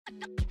Hey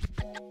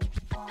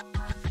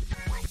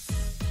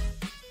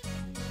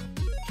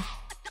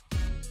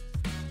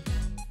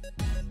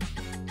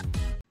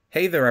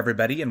there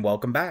everybody, and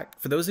welcome back.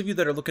 For those of you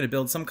that are looking to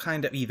build some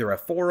kind of either a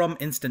forum,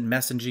 instant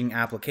messaging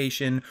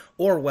application,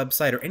 or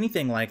website, or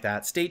anything like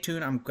that, stay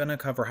tuned. I'm going to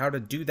cover how to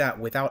do that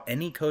without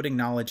any coding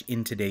knowledge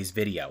in today's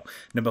video.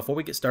 Now before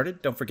we get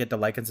started, don't forget to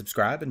like and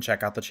subscribe and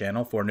check out the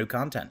channel for new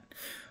content.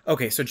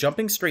 Okay, so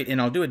jumping straight in,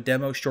 I'll do a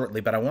demo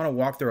shortly, but I want to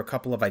walk through a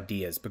couple of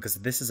ideas because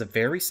this is a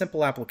very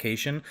simple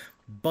application,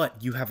 but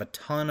you have a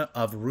ton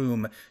of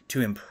room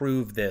to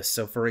improve this.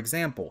 So for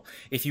example,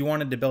 if you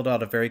wanted to build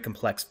out a very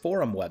complex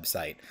forum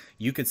website,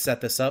 you could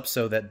set this up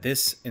so that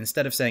this,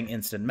 instead of saying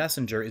Instant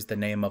Messenger is the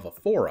name of a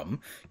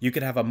forum, you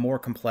could have a more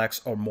complex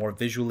or more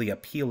visually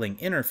appealing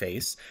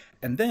interface,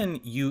 and then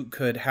you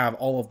could have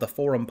all of the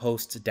forum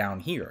posts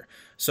down here.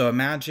 So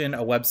imagine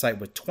a website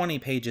with 20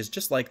 pages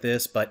just like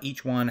this, but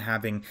each one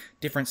having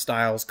different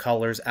styles,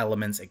 colors,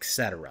 elements,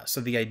 etc. So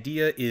the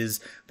idea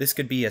is this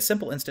could be a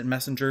simple instant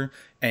messenger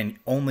and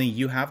only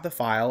you have the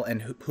file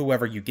and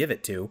whoever you give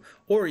it to,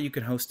 or you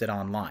can host it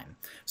online.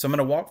 So I'm going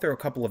to walk through a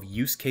couple of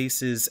use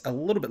cases a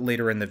little bit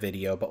later in the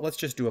video, but let's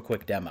just do a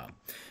quick demo.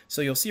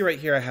 So you'll see right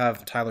here I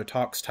have Tyler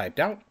Talks typed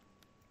out,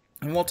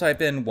 and we'll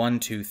type in 1,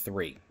 2,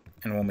 3.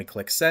 And when we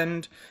click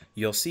send,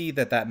 you'll see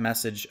that that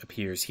message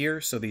appears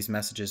here. So these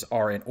messages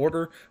are in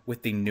order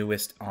with the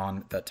newest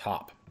on the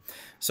top.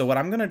 So what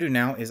I'm going to do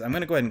now is I'm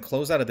going to go ahead and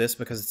close out of this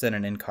because it's in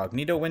an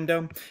incognito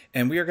window.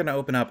 And we are going to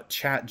open up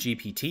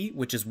ChatGPT,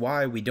 which is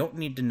why we don't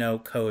need to know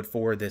code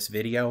for this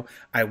video.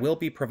 I will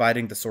be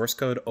providing the source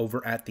code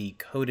over at the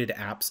coded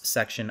apps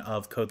section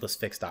of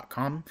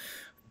codelessfix.com.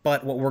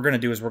 But what we're going to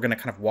do is we're going to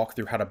kind of walk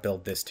through how to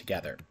build this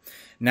together.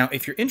 Now,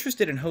 if you're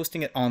interested in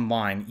hosting it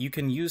online, you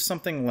can use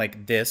something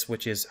like this,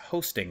 which is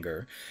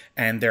Hostinger.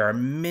 And there are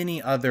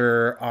many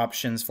other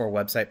options for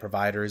website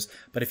providers.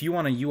 But if you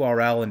want a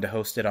URL and to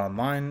host it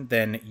online,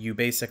 then you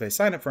basically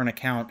sign up for an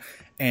account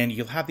and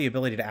you'll have the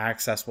ability to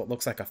access what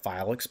looks like a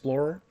file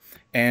explorer.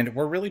 And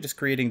we're really just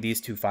creating these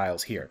two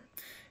files here.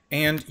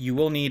 And you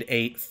will need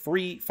a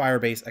free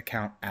Firebase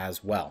account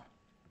as well.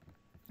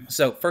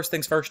 So first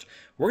things first,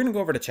 we're going to go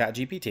over to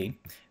ChatGPT,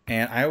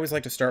 and I always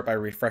like to start by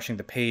refreshing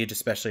the page,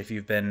 especially if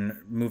you've been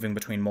moving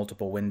between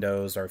multiple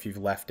windows or if you've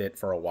left it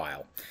for a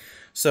while.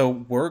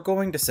 So we're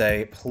going to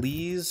say,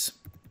 please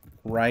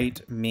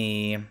write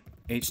me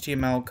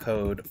HTML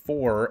code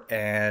for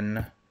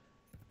a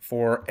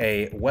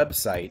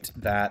website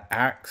that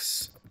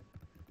acts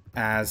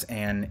as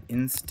an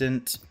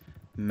instant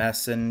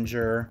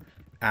messenger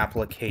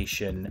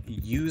application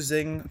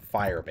using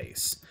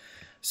Firebase.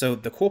 So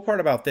the cool part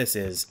about this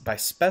is by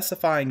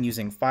specifying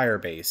using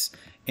Firebase,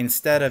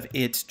 instead of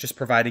it just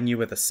providing you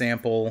with a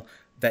sample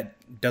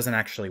that doesn't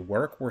actually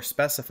work, we're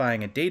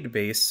specifying a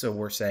database. So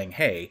we're saying,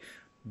 hey,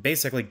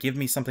 basically give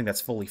me something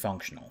that's fully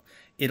functional.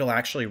 It'll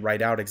actually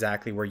write out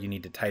exactly where you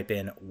need to type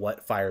in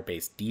what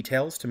Firebase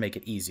details to make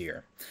it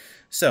easier.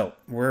 So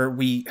where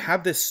we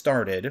have this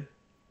started,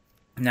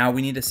 now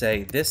we need to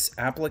say this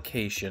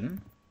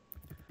application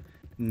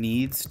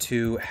needs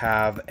to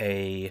have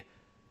a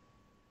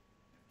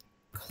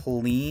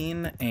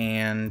clean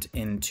and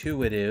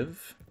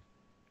intuitive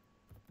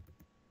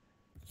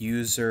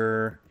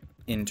user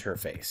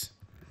interface.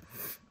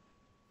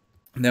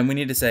 Then we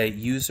need to say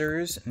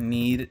users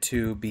need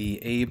to be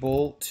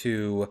able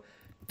to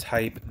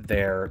type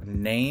their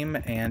name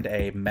and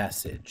a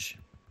message.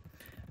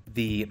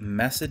 The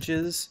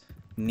messages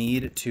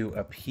need to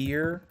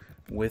appear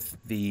with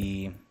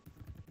the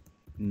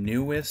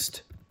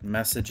newest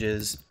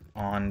messages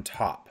on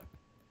top.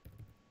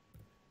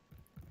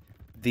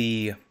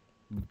 The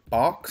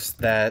box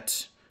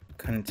that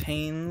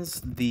contains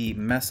the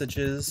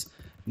messages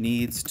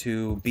needs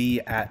to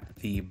be at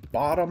the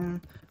bottom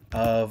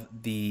of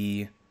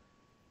the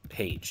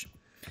page.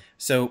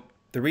 So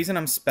the reason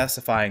I'm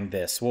specifying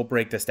this, we'll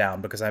break this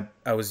down because I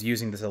was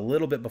using this a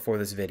little bit before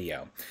this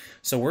video.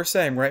 So we're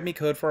saying write me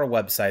code for a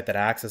website that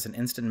acts as an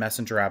instant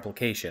messenger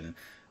application,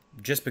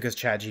 just because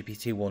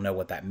ChatGPT will know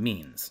what that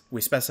means. We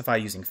specify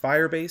using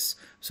Firebase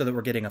so that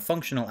we're getting a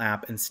functional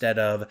app instead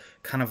of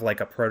kind of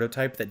like a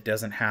prototype that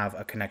doesn't have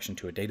a connection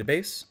to a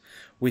database.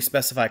 We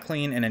specify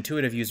clean and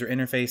intuitive user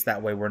interface.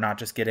 That way we're not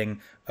just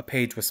getting a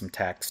page with some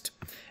text.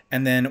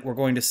 And then we're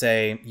going to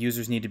say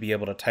users need to be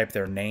able to type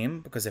their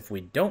name, because if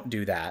we don't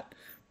do that,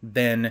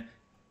 then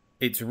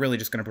it's really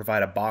just going to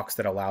provide a box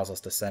that allows us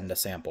to send a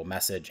sample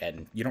message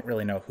and you don't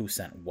really know who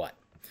sent what.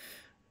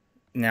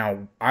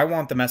 Now, I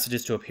want the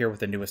messages to appear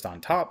with the newest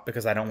on top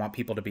because I don't want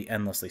people to be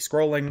endlessly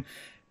scrolling.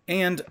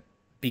 And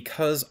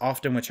because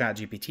often with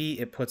ChatGPT,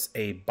 it puts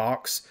a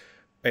box,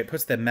 it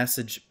puts the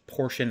message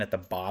portion at the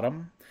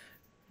bottom,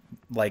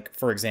 like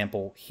for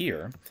example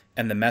here,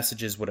 and the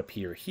messages would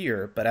appear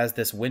here. But as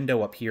this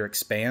window up here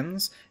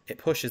expands, it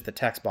pushes the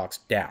text box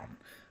down.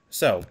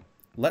 So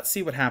let's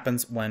see what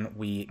happens when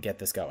we get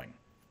this going.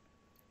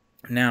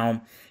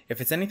 Now, if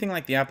it's anything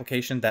like the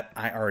application that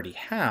I already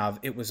have,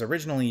 it was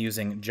originally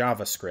using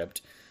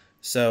JavaScript.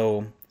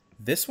 So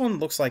this one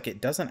looks like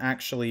it doesn't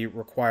actually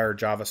require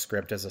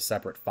JavaScript as a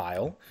separate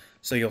file.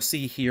 So you'll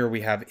see here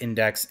we have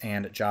index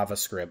and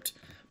JavaScript,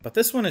 but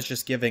this one is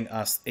just giving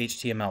us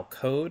HTML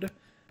code.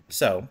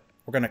 So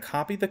we're going to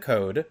copy the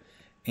code,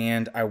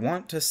 and I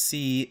want to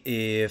see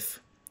if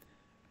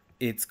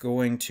it's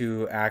going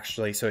to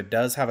actually, so it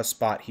does have a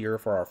spot here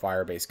for our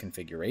Firebase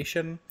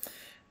configuration.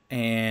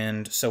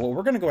 And so what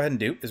we're going to go ahead and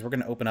do is we're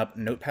going to open up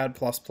Notepad++,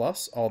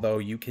 although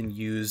you can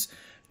use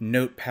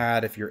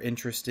Notepad if you're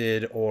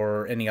interested,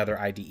 or any other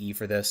IDE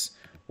for this.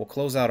 We'll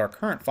close out our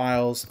current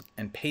files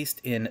and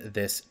paste in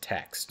this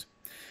text.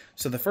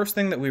 So the first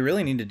thing that we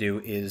really need to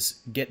do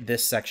is get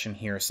this section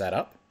here set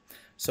up.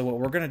 So what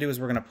we're going to do is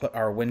we're going to put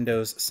our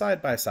windows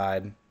side by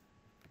side.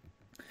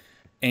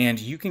 And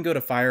you can go to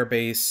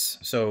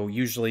Firebase. So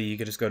usually you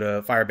could just go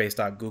to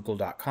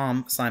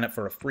firebase.google.com, sign up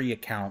for a free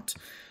account.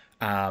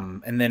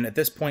 And then at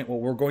this point, what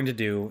we're going to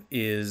do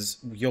is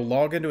you'll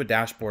log into a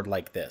dashboard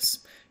like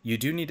this. You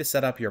do need to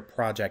set up your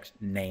project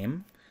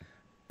name,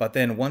 but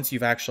then once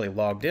you've actually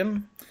logged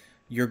in,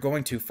 you're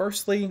going to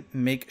firstly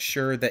make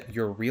sure that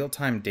your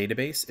real-time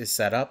database is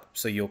set up.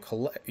 So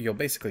you'll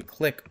basically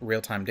click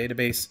real-time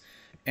database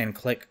and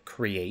click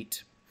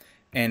create.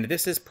 And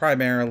this is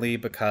primarily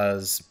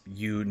because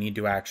you need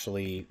to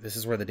actually, this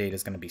is where the data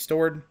is going to be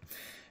stored.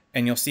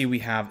 And you'll see we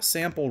have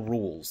sample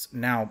rules.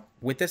 Now,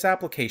 with this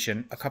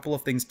application, a couple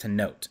of things to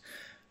note.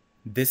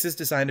 This is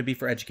designed to be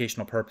for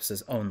educational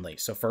purposes only.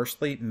 So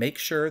firstly, make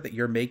sure that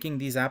you're making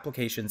these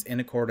applications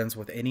in accordance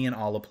with any and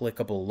all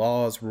applicable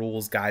laws,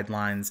 rules,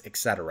 guidelines,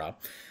 etc.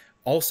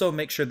 Also,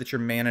 make sure that you're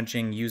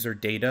managing user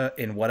data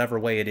in whatever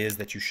way it is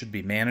that you should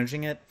be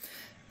managing it.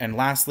 And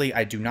lastly,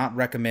 I do not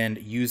recommend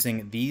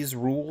using these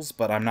rules,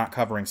 but I'm not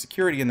covering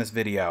security in this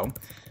video.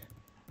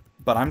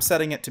 But I'm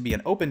setting it to be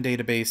an open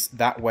database.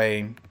 That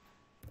way,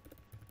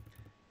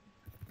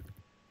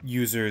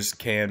 users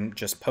can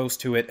just post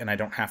to it and I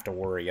don't have to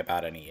worry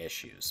about any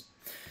issues.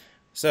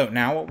 So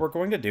now what we're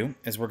going to do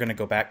is we're going to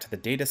go back to the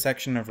data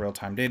section of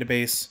real-time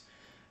database.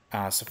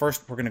 So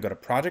first we're going to go to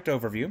project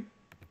overview,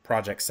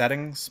 project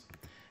settings,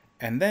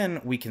 and then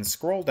we can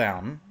scroll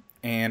down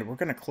and we're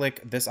going to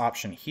click this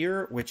option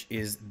here, which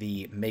is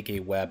the make a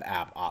web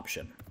app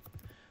option.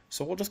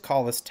 So we'll just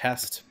call this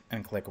test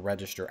and click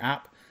register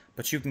app,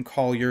 but you can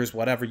call yours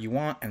whatever you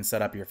want and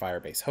set up your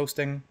Firebase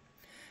hosting.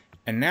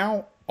 And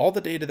now all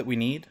the data that we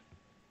need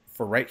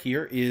for right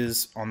here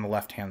is on the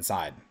left-hand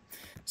side.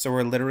 So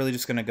we're literally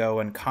just going to go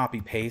and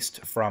copy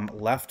paste from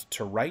left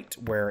to right,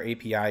 where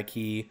API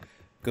key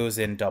goes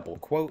in double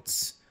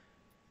quotes.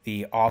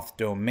 The auth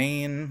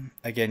domain,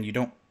 again, you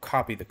don't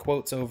copy the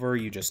quotes over,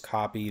 you just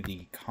copy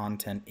the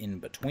content in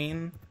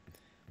between.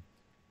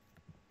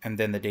 And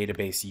then the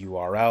database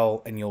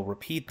URL, and you'll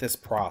repeat this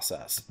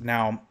process.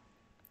 Now,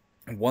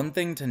 one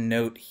thing to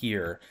note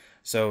here,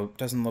 so it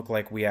doesn't look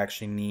like we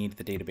actually need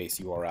the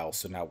database URL,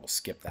 so now we'll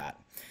skip that.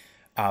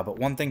 But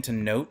one thing to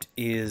note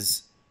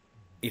is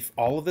if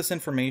all of this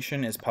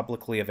information is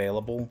publicly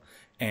available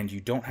and you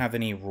don't have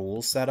any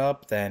rules set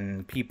up,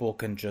 then people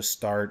can just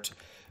start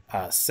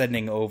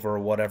sending over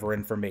whatever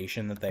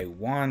information that they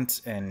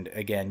want. And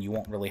again, you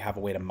won't really have a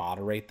way to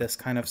moderate this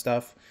kind of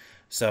stuff.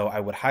 So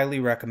I would highly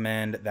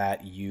recommend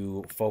that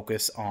you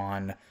focus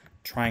on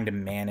trying to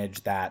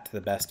manage that to the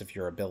best of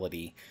your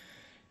ability.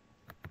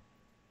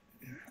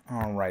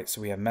 All right,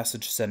 so we have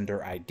message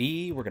sender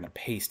ID. We're going to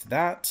paste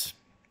that.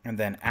 And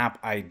then app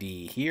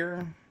ID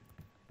here.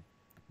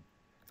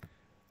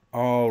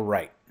 All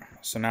right,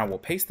 so now we'll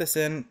paste this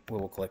in. We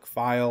will click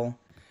File,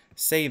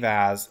 Save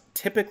As.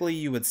 Typically,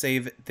 you would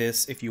save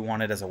this if you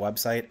want it as a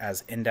website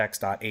as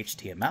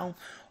index.html,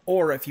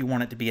 or if you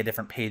want it to be a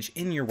different page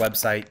in your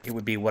website, it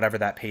would be whatever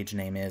that page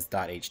name is,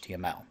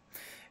 .html.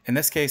 In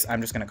this case, I'm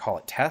just going to call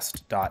it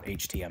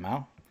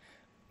test.html.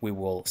 We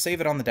will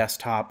save it on the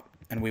desktop,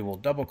 and we will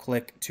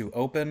double-click to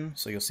open,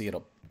 so you'll see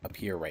it'll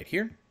appear right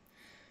here.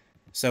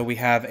 So we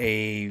have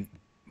a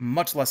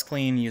much less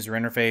clean user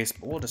interface,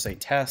 but we'll just say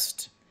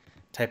test,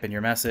 type in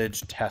your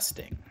message,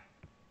 testing,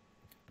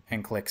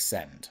 and click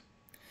send.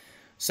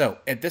 So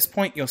at this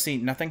point, you'll see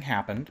nothing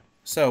happened.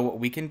 So what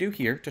we can do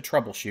here to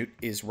troubleshoot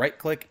is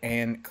right-click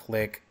and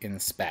click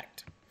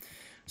inspect.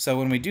 So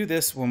when we do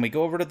this, when we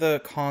go over to the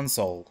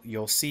console,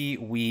 you'll see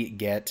we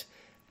get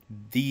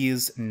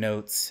these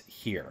notes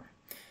here.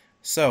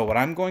 So what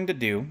I'm going to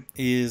do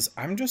is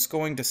I'm just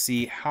going to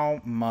see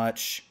how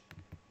much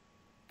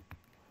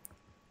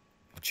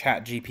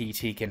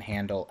ChatGPT can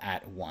handle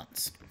at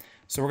once.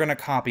 So we're going to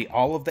copy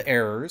all of the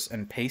errors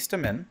and paste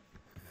them in.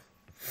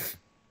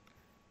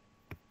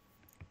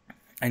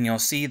 And you'll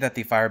see that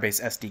the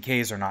Firebase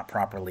SDKs are not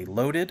properly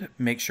loaded.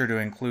 Make sure to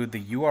include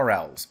the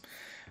URLs.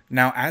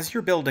 Now, as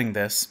you're building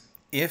this,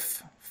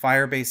 if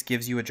Firebase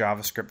gives you a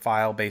JavaScript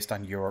file based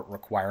on your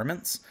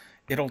requirements,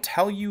 it'll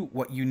tell you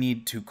what you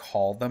need to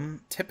call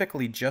them,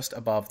 typically just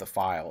above the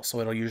file. So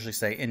it'll usually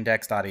say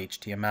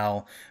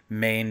index.html,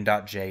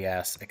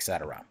 main.js,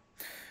 etc.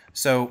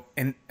 So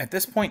at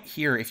this point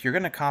here, if you're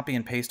going to copy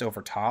and paste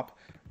over top,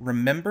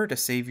 remember to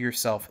save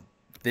yourself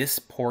this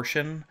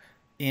portion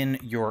in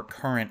your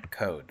current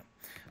code.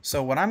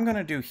 So what I'm going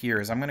to do here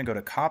is I'm going to go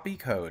to copy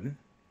code.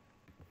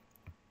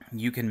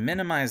 You can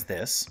minimize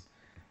this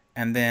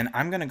And then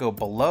I'm going to go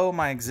below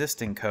my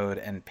existing code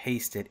and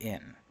paste it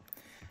in.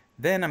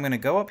 Then I'm going to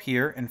go up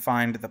here and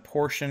find the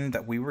portion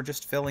that we were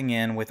just filling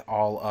in with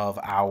all of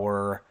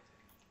our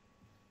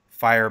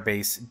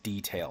Firebase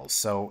details.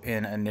 So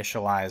in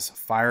initialize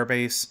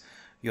Firebase,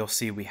 you'll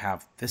see we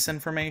have this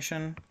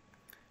information.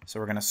 So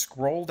we're going to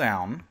scroll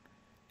down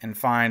and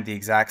find the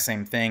exact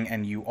same thing.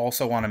 And you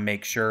also want to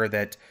make sure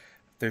that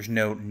there's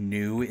no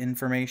new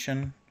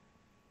information.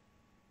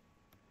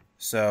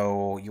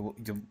 So you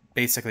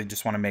basically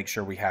just want to make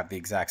sure we have the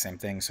exact same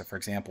thing. So for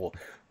example,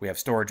 we have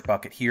storage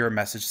bucket here,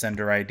 message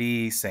sender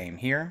ID, same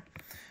here.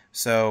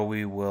 So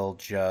we will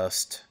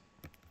just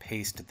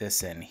paste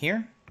this in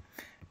here.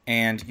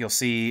 And you'll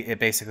see it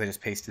basically just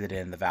pasted it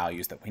in the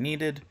values that we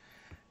needed.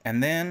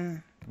 And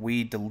then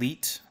we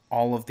delete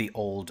all of the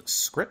old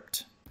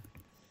script.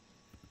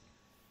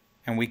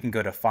 And we can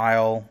go to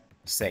File,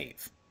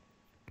 Save.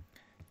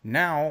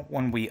 Now,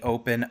 when we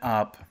open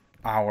up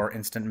our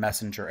instant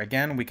messenger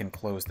again, we can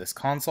close this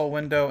console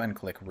window and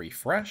click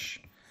refresh.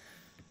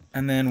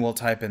 And then we'll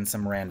type in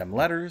some random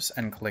letters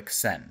and click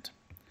send.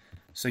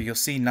 So you'll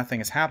see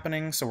nothing is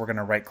happening, so we're going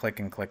to right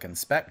click and click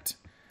inspect.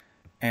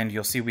 And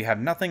you'll see we have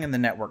nothing in the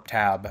network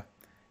tab.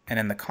 And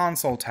in the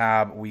console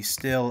tab, we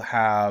still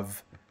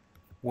have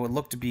what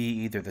look to be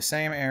either the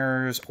same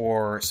errors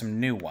or some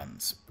new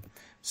ones.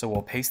 So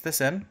we'll paste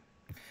this in.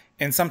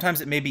 And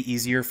sometimes it may be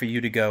easier for you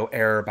to go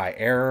error by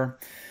error.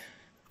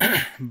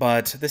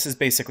 But this is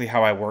basically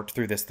how I worked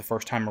through this the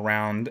first time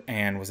around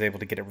and was able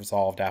to get it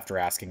resolved after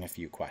asking a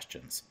few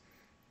questions.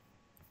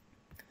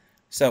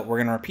 So we're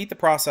going to repeat the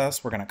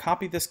process. We're going to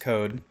copy this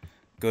code,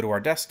 go to our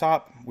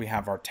desktop. We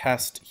have our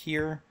test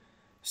here.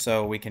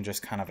 So we can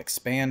just kind of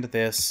expand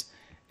this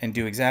and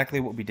do exactly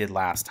what we did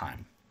last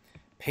time.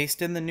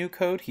 Paste in the new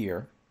code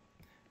here.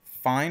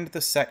 Find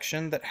the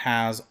section that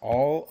has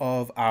all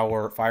of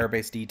our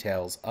Firebase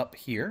details up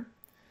here.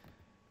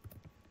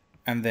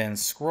 And then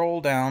scroll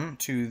down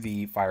to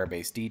the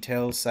Firebase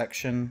details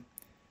section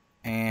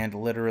and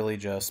literally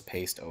just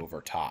paste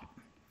over top.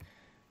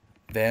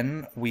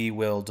 Then we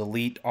will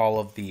delete all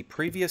of the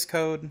previous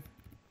code,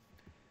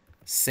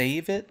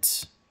 save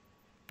it,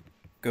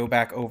 go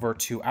back over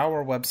to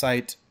our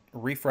website,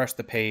 refresh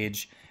the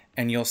page,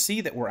 and you'll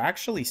see that we're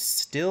actually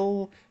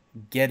still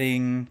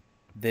getting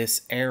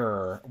this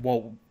error.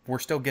 Well, we're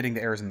still getting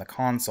the errors in the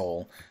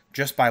console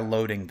just by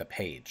loading the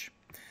page.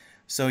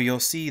 So you'll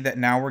see that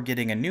now we're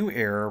getting a new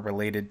error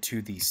related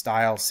to the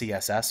style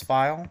CSS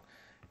file,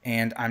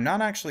 and I'm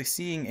not actually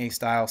seeing a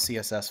style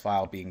CSS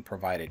file being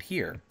provided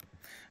here.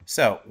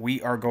 So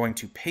we are going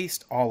to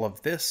paste all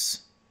of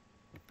this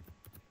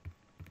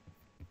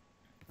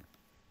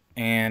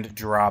and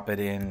drop it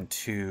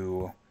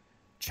into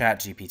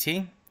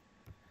ChatGPT.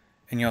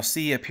 And you'll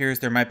see it appears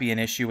there might be an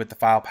issue with the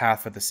file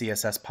path for the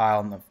CSS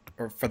file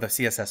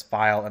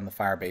and the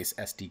Firebase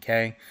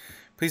SDK.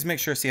 Please make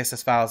sure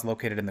CSS file is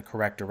located in the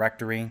correct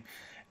directory.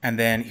 And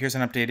then here's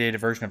an updated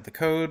version of the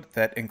code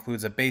that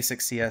includes a basic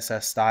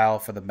CSS style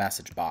for the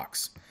message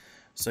box.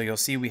 So you'll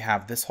see we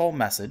have this whole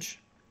message.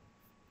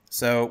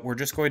 So we're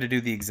just going to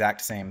do the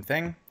exact same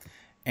thing.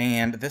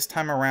 And this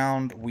time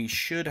around, we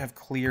should have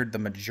cleared the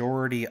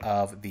majority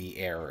of the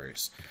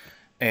errors.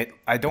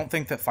 I don't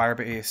think that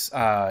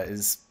Firebase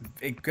is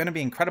going to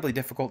be incredibly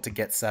difficult to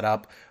get set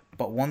up,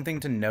 but one thing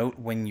to note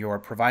when you're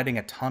providing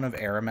a ton of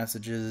error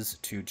messages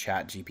to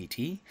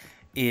ChatGPT,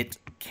 it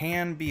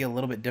can be a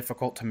little bit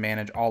difficult to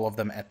manage all of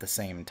them at the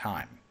same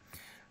time.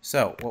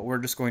 So what we're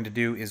just going to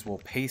do is we'll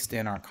paste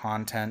in our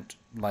content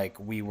like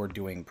we were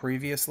doing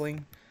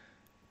previously,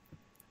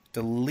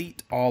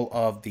 delete all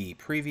of the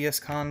previous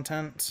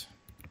content,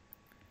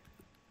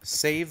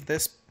 save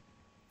this,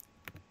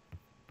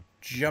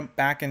 jump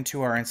back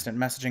into our instant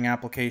messaging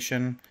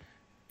application,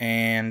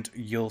 and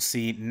you'll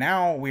see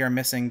now we are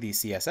missing the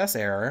CSS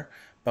error,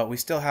 but we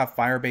still have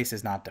Firebase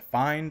is not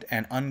defined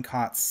and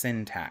uncaught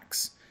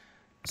syntax.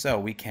 So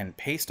we can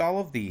paste all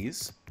of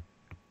these,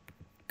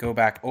 go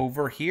back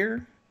over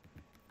here,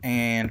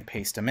 and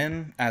paste them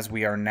in as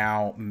we are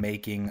now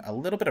making a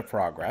little bit of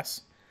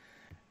progress.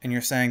 And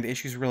you're saying the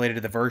issues related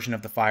to the version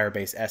of the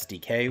Firebase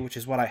SDK, which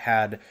is what I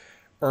had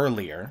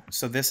earlier.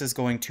 So this is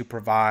going to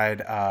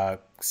provide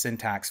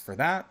syntax for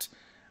that.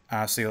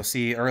 So you'll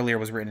see earlier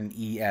was written in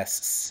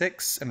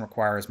ES6 and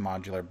requires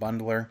modular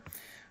bundler.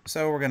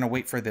 So we're going to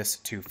wait for this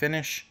to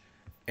finish,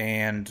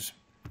 and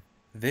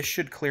this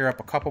should clear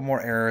up a couple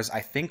more errors. I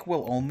think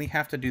we'll only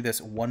have to do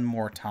this one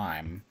more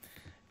time,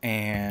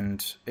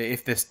 and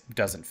if this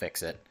doesn't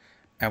fix it,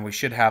 and we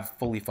should have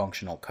fully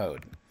functional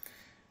code.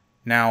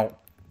 Now,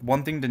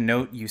 one thing to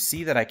note, you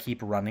see that I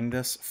keep running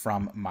this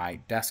from my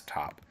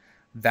desktop.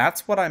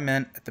 That's what I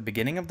meant at the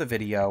beginning of the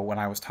video when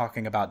I was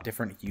talking about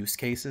different use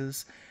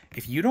cases.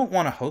 If you don't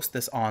want to host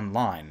this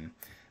online,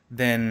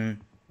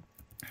 then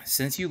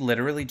since you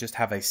literally just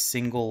have a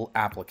single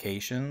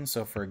application,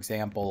 so for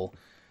example,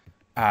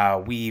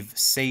 we've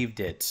saved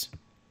it,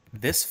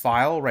 this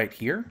file right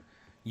here,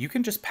 you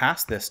can just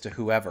pass this to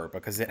whoever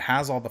because it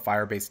has all the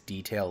Firebase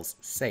details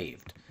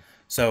saved.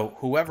 So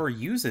whoever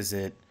uses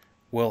it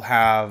will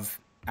have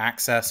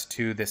access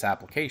to this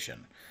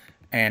application,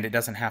 and it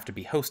doesn't have to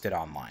be hosted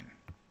online.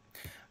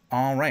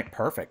 All right,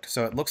 perfect.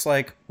 So it looks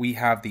like we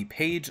have the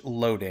page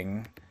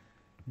loading.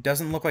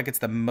 Doesn't look like it's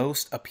the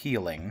most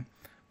appealing,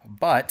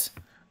 but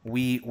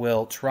we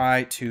will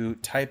try to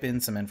type in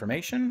some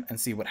information and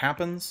see what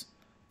happens.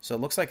 So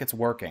it looks like it's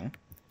working.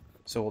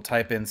 So we'll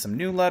type in some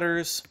new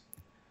letters.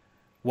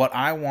 What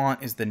I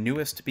want is the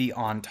newest to be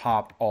on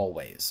top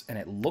always, and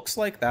it looks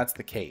like that's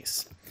the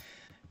case.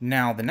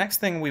 Now, the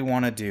next thing we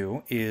want to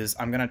do is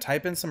I'm going to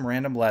type in some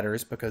random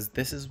letters because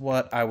this is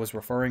what I was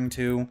referring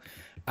to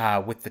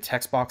with the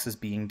text boxes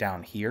being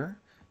down here.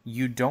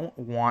 You don't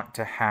want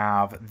to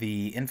have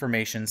the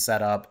information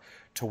set up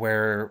to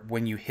where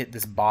when you hit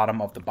this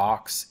bottom of the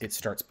box, it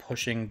starts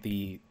pushing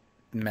the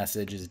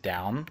messages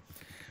down.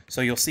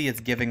 So you'll see it's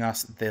giving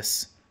us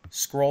this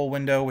scroll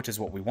window, which is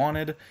what we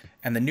wanted,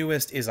 and the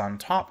newest is on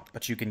top,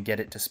 but you can get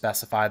it to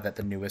specify that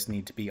the newest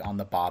need to be on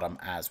the bottom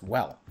as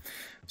well.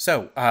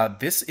 So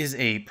this is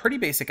a pretty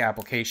basic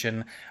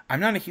application.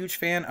 I'm not a huge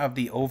fan of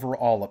the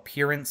overall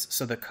appearance,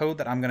 so the code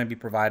that I'm going to be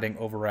providing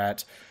over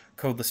at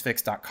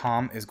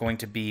codelessfix.com is going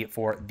to be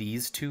for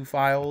these two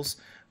files,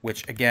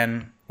 which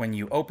again, when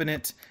you open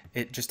it,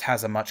 it just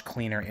has a much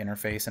cleaner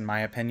interface in my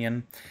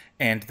opinion.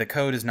 And the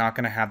code is not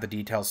going to have the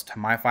details to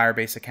my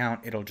Firebase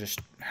account. It'll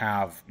just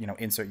have,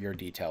 insert your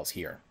details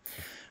here.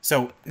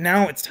 So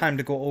now it's time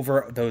to go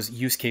over those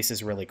use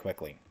cases really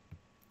quickly.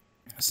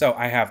 So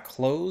I have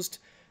closed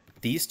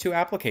these two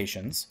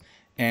applications,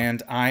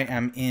 and I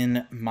am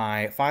in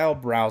my file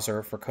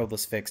browser for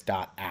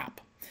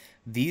codelessfix.app.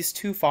 These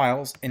two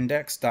files,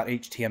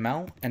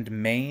 index.html and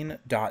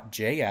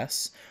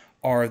main.js,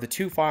 are the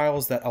two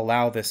files that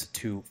allow this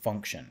to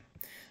function.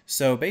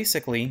 So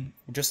basically,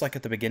 just like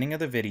at the beginning of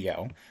the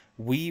video,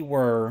 we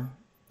were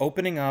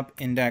opening up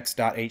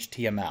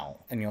index.html,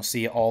 and you'll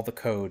see all the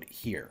code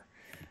here.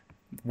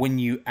 When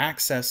you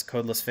access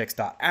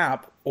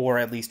codelessfix.app, or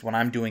at least when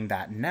I'm doing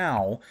that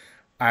now,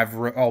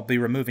 I'll be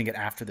removing it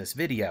after this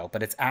video,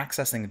 but it's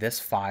accessing this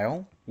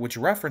file, which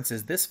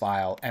references this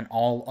file and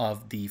all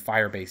of the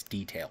Firebase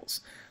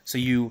details. So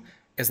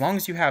as long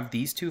as you have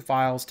these two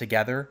files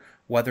together,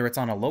 whether it's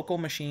on a local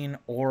machine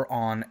or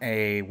on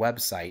a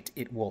website,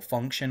 it will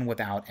function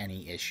without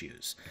any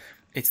issues.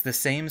 It's the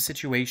same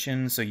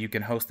situation, so you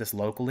can host this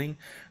locally.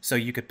 So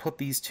you could put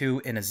these two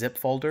in a zip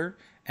folder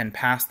and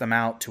pass them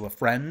out to a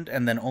friend,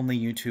 and then only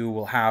you two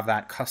will have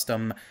that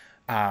custom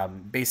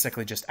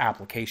basically just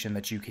application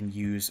that you can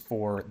use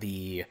for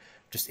the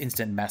just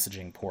instant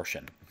messaging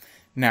portion.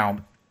 Now,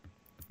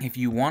 if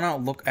you want to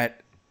look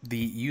at the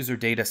user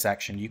data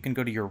section, you can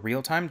go to your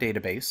real-time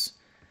database,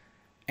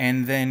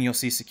 and then you'll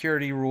see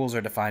security rules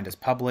are defined as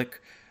public,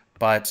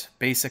 but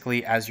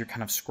basically as you're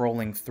kind of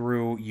scrolling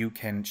through, you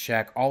can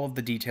check all of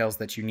the details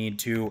that you need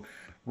to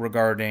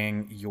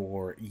regarding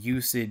your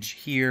usage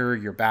here,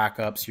 your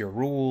backups, your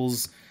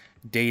rules,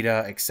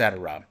 data,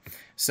 etc.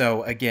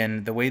 So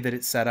again, the way that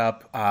it's set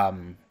up,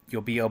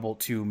 you'll be able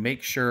to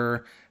make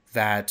sure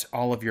that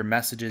all of your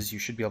messages, you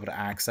should be able to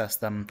access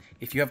them.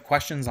 If you have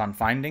questions on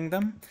finding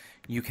them,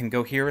 you can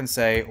go here and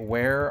say,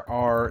 where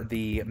are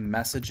the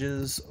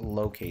messages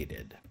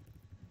located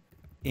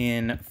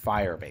in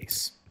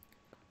Firebase?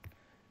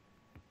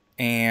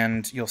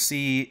 And you'll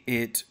see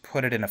it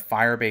put it in a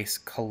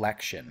Firebase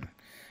collection.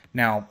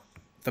 Now,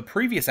 the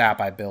previous app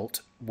I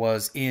built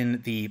was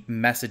in the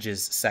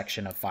messages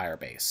section of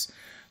Firebase.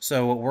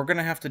 So what we're going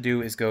to have to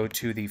do is go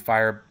to the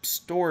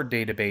Firestore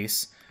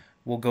database.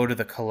 We'll go to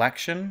the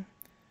collection,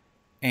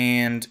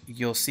 and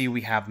you'll see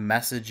we have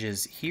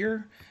messages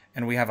here,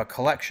 and we have a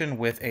collection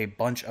with a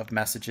bunch of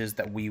messages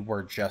that we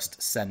were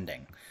just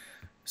sending.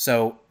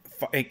 So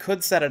it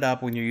could set it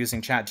up when you're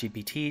using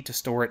ChatGPT to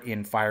store it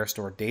in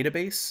Firestore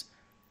database,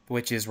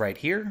 which is right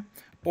here,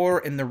 or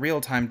in the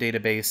real-time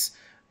database.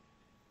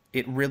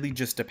 It really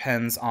just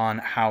depends on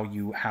how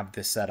you have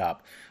this set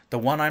up. The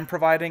one I'm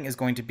providing is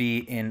going to be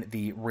in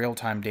the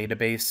real-time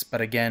database,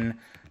 but again,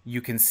 you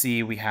can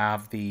see we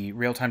have the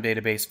real-time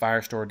database,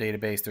 Firestore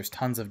database. There's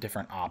tons of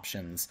different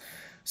options.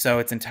 So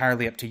it's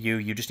entirely up to you.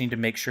 You just need to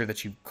make sure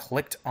that you've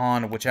clicked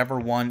on whichever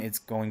one it's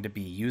going to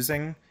be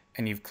using,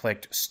 and you've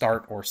clicked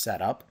Start or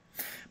Set Up.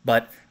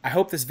 But I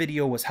hope this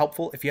video was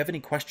helpful. If you have any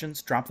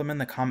questions, drop them in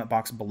the comment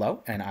box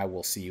below, and I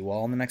will see you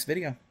all in the next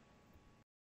video.